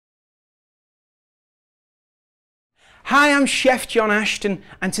Hi, I'm Chef Jon Ashton,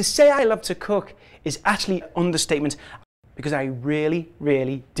 and to say I love to cook is actually an understatement because I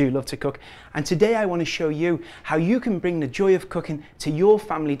really do love to cook. And today I want to show you how you can bring the joy of cooking to your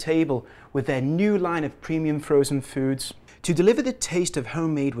family table with their new line of premium frozen foods. To deliver the taste of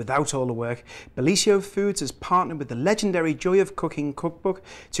homemade without all the work, Delish Foods has partnered with the legendary Joy of Cooking cookbook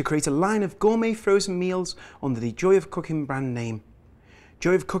to create a line of gourmet frozen meals under the Joy of Cooking brand name.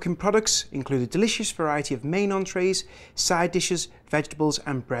 Joy of Cooking products include a delicious variety of main entrees, side dishes, vegetables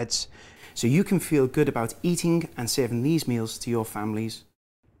and breads, so you can feel good about eating and serving these meals to your families.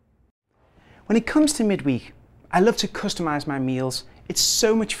 When it comes to midweek, I love to customise my meals. It's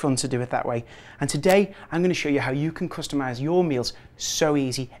so much fun to do it that way. And today I'm going to show you how you can customise your meals so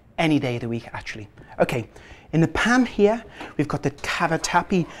easy any day of the week actually. Okay, in the pan here we've got the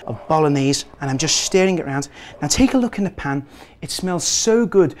cavatappi of bolognese and I'm just stirring it around. Now take a look in the pan. It smells so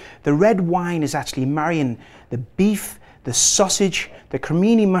good. The red wine is actually marrying the beef, the sausage, the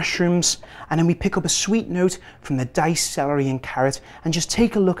cremini mushrooms, and then we pick up a sweet note from the diced celery and carrot. And just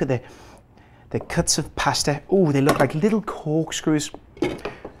take a look at the cuts of pasta. Oh, they look like little corkscrews.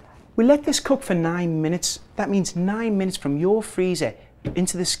 We let this cook for 9 minutes. That means 9 minutes from your freezer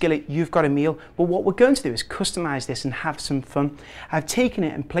into the skillet, you've got a meal. But what we're going to do is customize this and have some fun. I've taken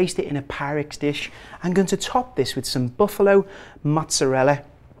it and placed it in a Pyrex dish. I'm going to top this with some buffalo mozzarella.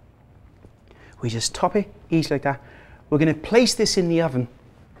 We just top it easy like that. We're going to place this in the oven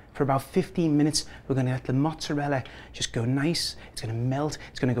for about 15 minutes. We're going to let the mozzarella just go nice. It's going to melt.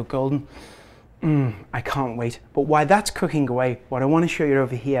 It's going to go golden. I can't wait. But while that's cooking away, what I want to show you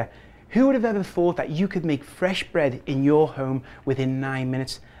over here, who would have ever thought that you could make fresh bread in your home within 9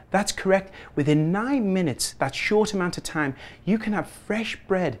 minutes? That's correct. Within 9 minutes, that short amount of time, you can have fresh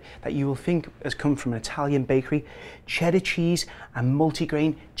bread that you will think has come from an Italian bakery, cheddar cheese and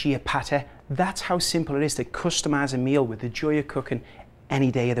multigrain ciabatta. That's how simple it is to customize a meal with the joy of cooking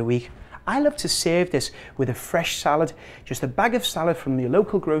any day of the week. I love to serve this with a fresh salad, just a bag of salad from your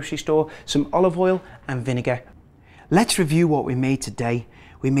local grocery store, some olive oil and vinegar. Let's review what we made today.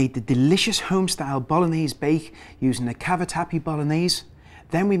 We made the delicious Homestyle Bolognese Bake using the Cavatappi Bolognese.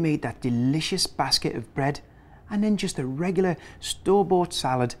 Then we made that delicious basket of bread, and then just a regular store-bought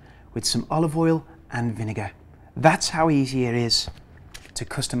salad with some olive oil and vinegar. That's how easy it is to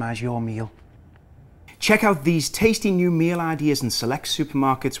customize your meal. Check out these tasty new meal ideas in select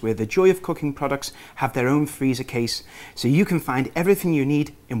supermarkets where the Joy of Cooking products have their own freezer case, so you can find everything you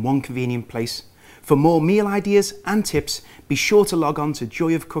need in one convenient place. For more meal ideas and tips, be sure to log on to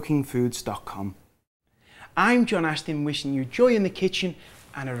joyofcookingfoods.com. I'm Jon Ashton, wishing you joy in the kitchen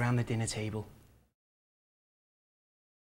and around the dinner table.